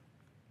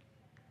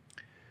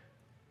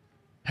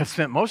have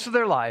spent most of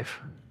their life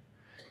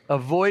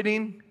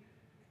avoiding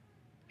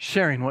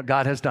sharing what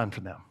God has done for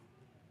them.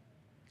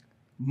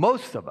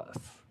 Most of us,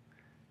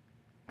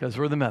 because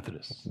we're the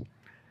Methodists,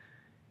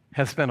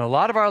 have spent a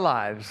lot of our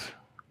lives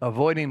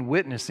avoiding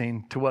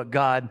witnessing to what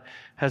God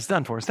has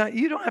done for us. Now,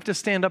 you don't have to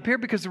stand up here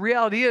because the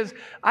reality is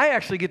I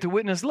actually get to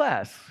witness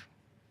less.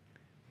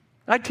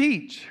 I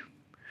teach.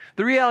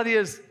 The reality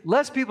is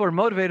less people are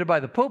motivated by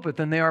the pulpit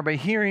than they are by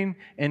hearing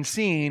and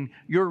seeing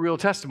your real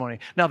testimony.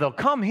 Now, they'll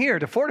come here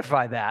to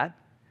fortify that.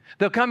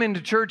 They'll come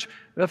into church.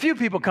 A few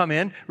people come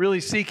in really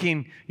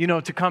seeking,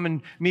 to come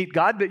and meet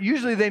God, but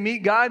usually they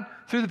meet God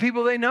through the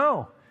people they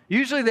know.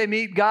 Usually they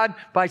meet God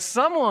by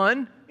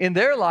someone in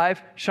their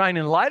life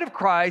shining the light of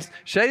Christ,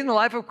 shedding the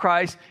life of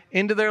Christ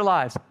into their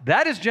lives.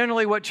 That is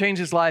generally what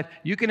changes life.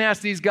 You can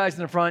ask these guys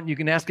in the front. You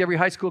can ask every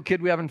high school kid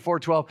we have in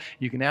 412.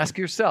 You can ask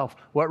yourself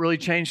what really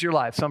changed your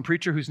life. Some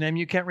preacher whose name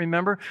you can't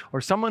remember,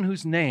 or someone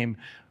whose name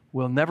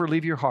will never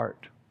leave your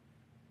heart.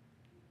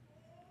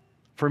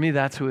 For me,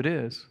 that's who it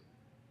is.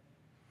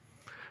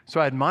 So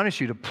I admonish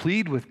you to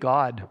plead with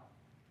God.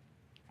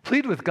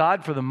 Plead with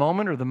God for the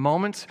moment or the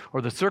moments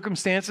or the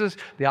circumstances,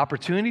 the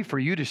opportunity for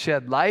you to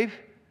shed life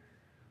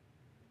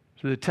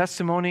through the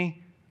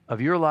testimony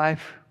of your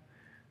life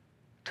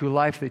to a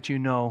life that you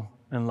know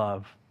and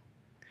love.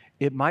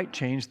 It might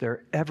change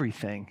their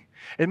everything.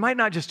 It might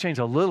not just change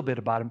a little bit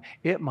about them.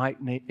 It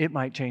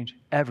might change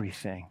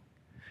everything.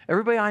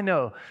 Everybody I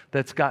know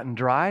that's gotten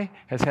dry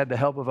has had the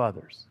help of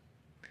others.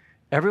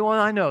 Everyone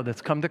I know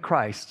that's come to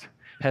Christ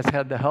has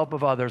had the help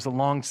of others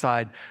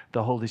alongside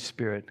the Holy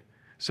Spirit.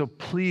 So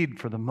plead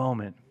for the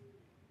moment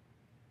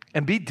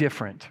and be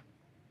different.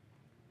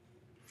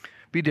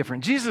 Be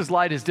different. Jesus'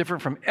 light is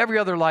different from every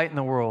other light in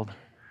the world.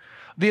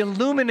 The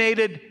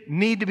illuminated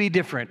need to be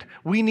different.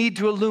 We need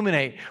to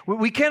illuminate.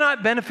 We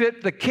cannot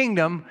benefit the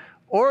kingdom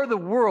or the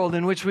world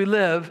in which we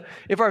live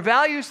if our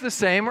values are the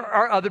same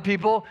are other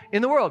people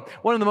in the world.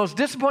 One of the most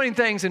disappointing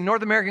things in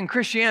North American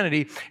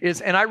Christianity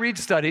is, and I read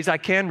studies, I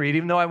can read,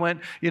 even though I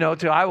went,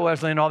 to Iowa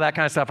Wesleyan and all that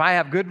kind of stuff. I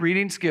have good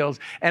reading skills.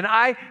 And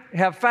I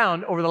have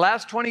found over the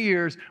last 20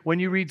 years, when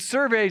you read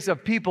surveys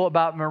of people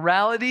about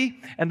morality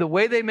and the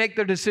way they make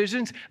their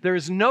decisions, there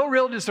is no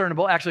real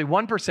discernible, actually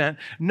 1%,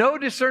 no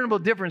discernible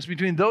difference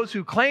between those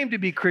who claim to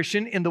be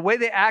Christian in the way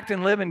they act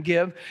and live and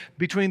give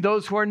between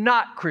those who are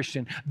not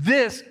Christian.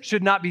 This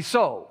should not be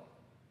so.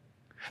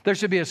 There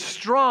should be a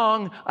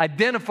strong,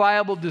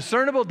 identifiable,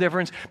 discernible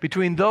difference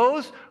between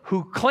those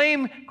who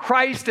claim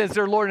Christ as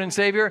their Lord and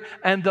Savior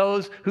and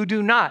those who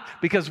do not,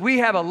 because we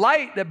have a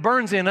light that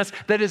burns in us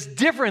that is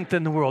different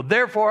than the world.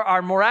 Therefore,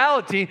 our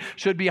morality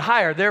should be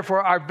higher.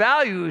 Therefore, our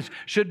values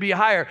should be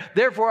higher.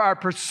 Therefore, our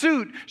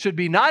pursuit should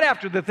be not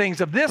after the things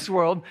of this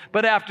world,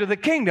 but after the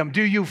kingdom.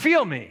 Do you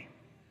feel me?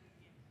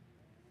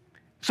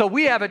 So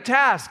we have a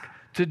task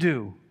to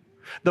do.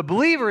 The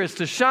believer is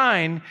to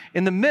shine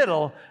in the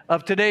middle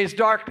of today's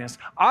darkness.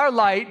 Our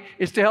light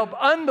is to help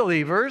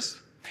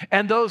unbelievers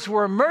and those who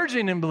are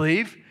emerging in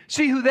belief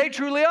see who they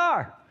truly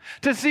are.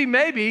 To see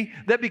maybe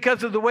that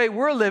because of the way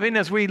we're living,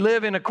 as we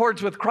live in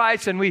accordance with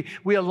Christ and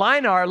we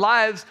align our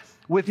lives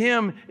with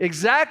Him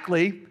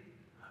exactly,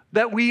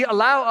 that we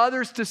allow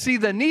others to see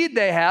the need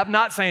they have,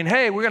 not saying,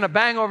 hey, we're going to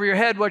bang over your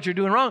head what you're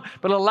doing wrong,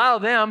 but allow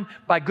them,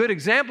 by good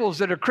examples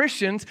that are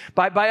Christians,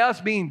 by us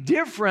being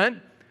different,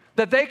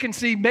 that they can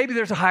see maybe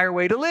there's a higher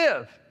way to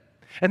live.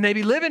 And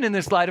maybe living in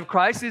this light of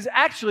Christ is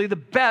actually the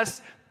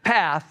best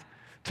path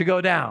to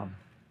go down.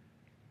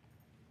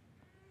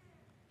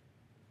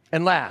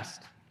 And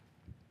last,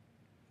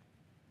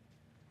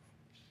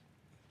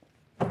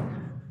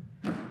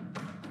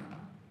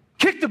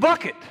 kick the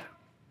bucket.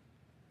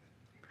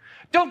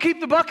 Don't keep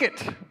the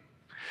bucket.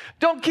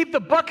 Don't keep the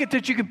bucket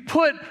that you can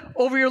put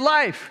over your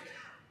life.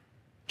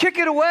 Kick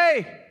it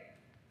away.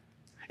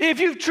 If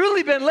you've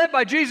truly been led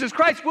by Jesus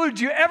Christ, what would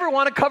you ever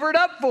want to cover it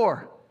up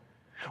for?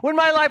 When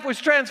my life was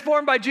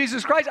transformed by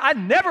Jesus Christ, I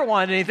never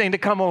wanted anything to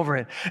come over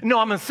it. No,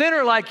 I'm a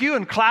sinner like you,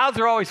 and clouds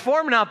are always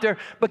forming out there,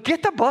 but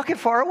get the bucket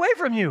far away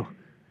from you.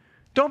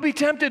 Don't be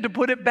tempted to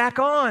put it back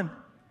on.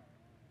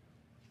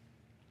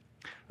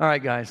 All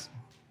right, guys.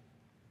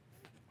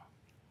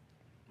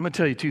 I'm going to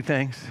tell you two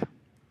things,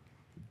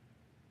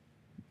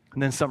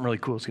 and then something really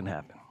cool is going to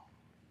happen.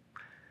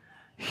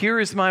 Here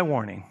is my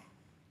warning.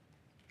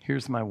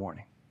 Here's my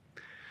warning.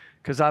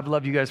 Because I've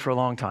loved you guys for a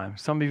long time.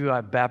 Some of you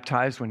I've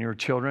baptized when you were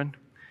children,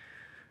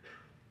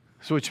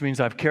 so which means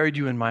I've carried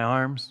you in my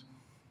arms.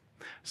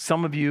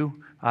 Some of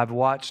you I've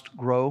watched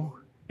grow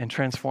and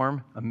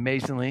transform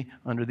amazingly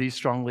under these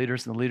strong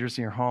leaders and the leaders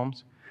in your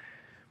homes.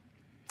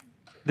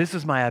 This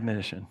is my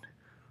admonition.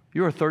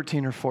 You are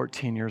 13 or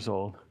 14 years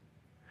old.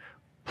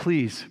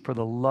 Please, for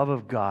the love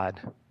of God,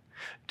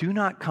 do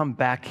not come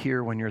back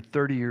here when you're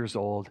 30 years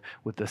old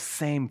with the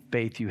same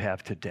faith you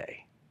have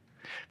today.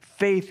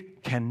 Faith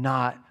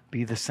cannot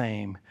be the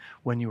same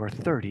when you are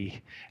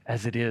 30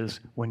 as it is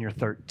when you're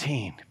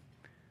 13.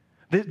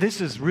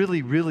 This is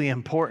really, really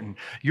important.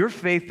 Your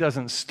faith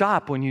doesn't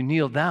stop when you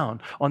kneel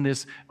down on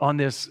this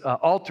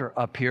altar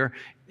up here.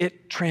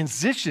 It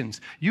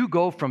transitions. You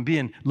go from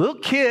being little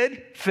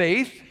kid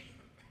faith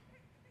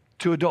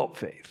to adult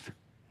faith.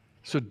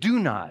 So do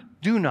not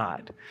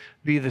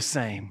be the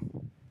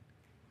same.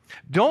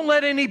 Don't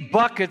let any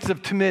buckets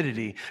of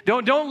timidity,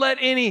 don't let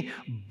any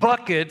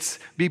buckets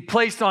be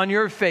placed on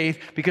your faith,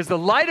 because the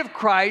light of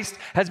Christ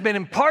has been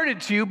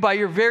imparted to you by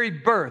your very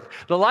birth.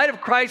 The light of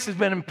Christ has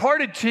been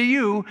imparted to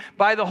you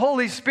by the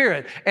Holy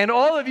Spirit. And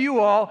all of you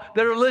all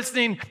that are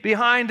listening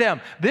behind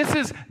them, this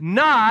is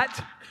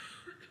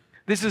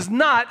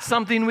not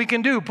something we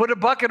can do. Put a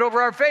bucket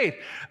over our faith.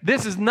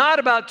 This is not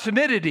about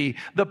timidity.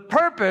 The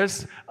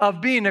purpose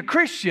of being a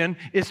Christian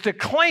is to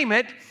claim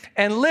it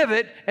and live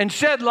it and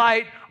shed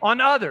light on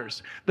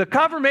others. The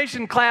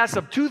confirmation class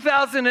of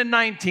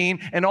 2019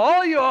 and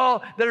all you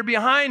all that are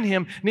behind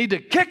him need to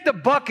kick the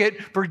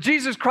bucket for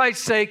Jesus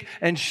Christ's sake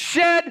and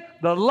shed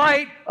the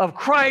light of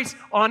Christ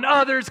on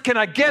others. Can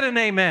I get an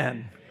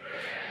amen?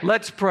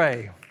 Let's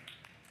pray.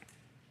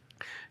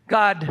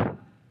 God,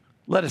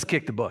 let us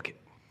kick the bucket.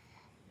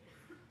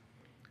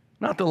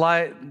 Not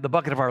the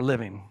bucket of our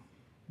living,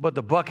 but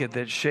the bucket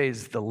that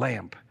shades the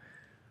lamp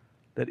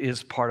that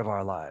is part of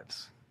our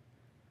lives.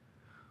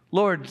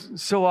 Lord,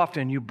 so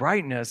often you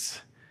brighten us,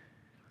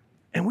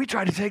 and we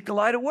try to take the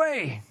light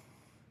away.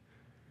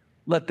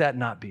 Let that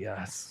not be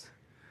us.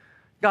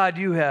 God,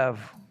 you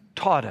have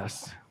taught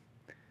us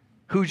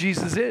who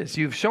Jesus is.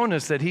 You've shown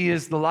us that he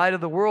is the light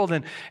of the world,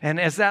 and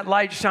as that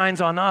light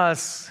shines on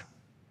us,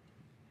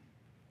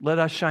 let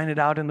us shine it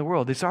out in the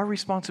world. It's our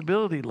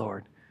responsibility,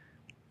 Lord.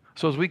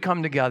 So as we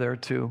come together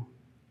to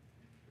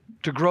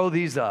grow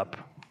these up,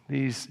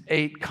 these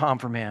 8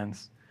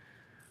 confirmands,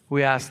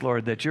 we ask,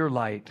 Lord, that your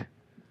light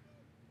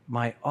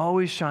might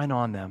always shine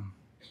on them,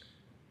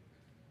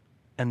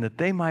 and that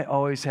they might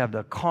always have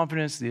the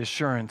confidence, the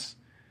assurance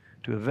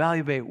to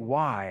evaluate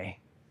why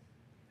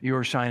you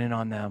are shining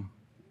on them,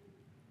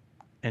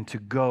 and to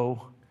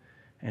go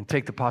and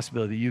take the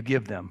possibility you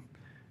give them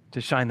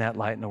to shine that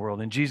light in the world.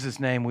 In Jesus'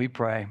 name we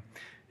pray,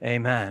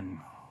 amen.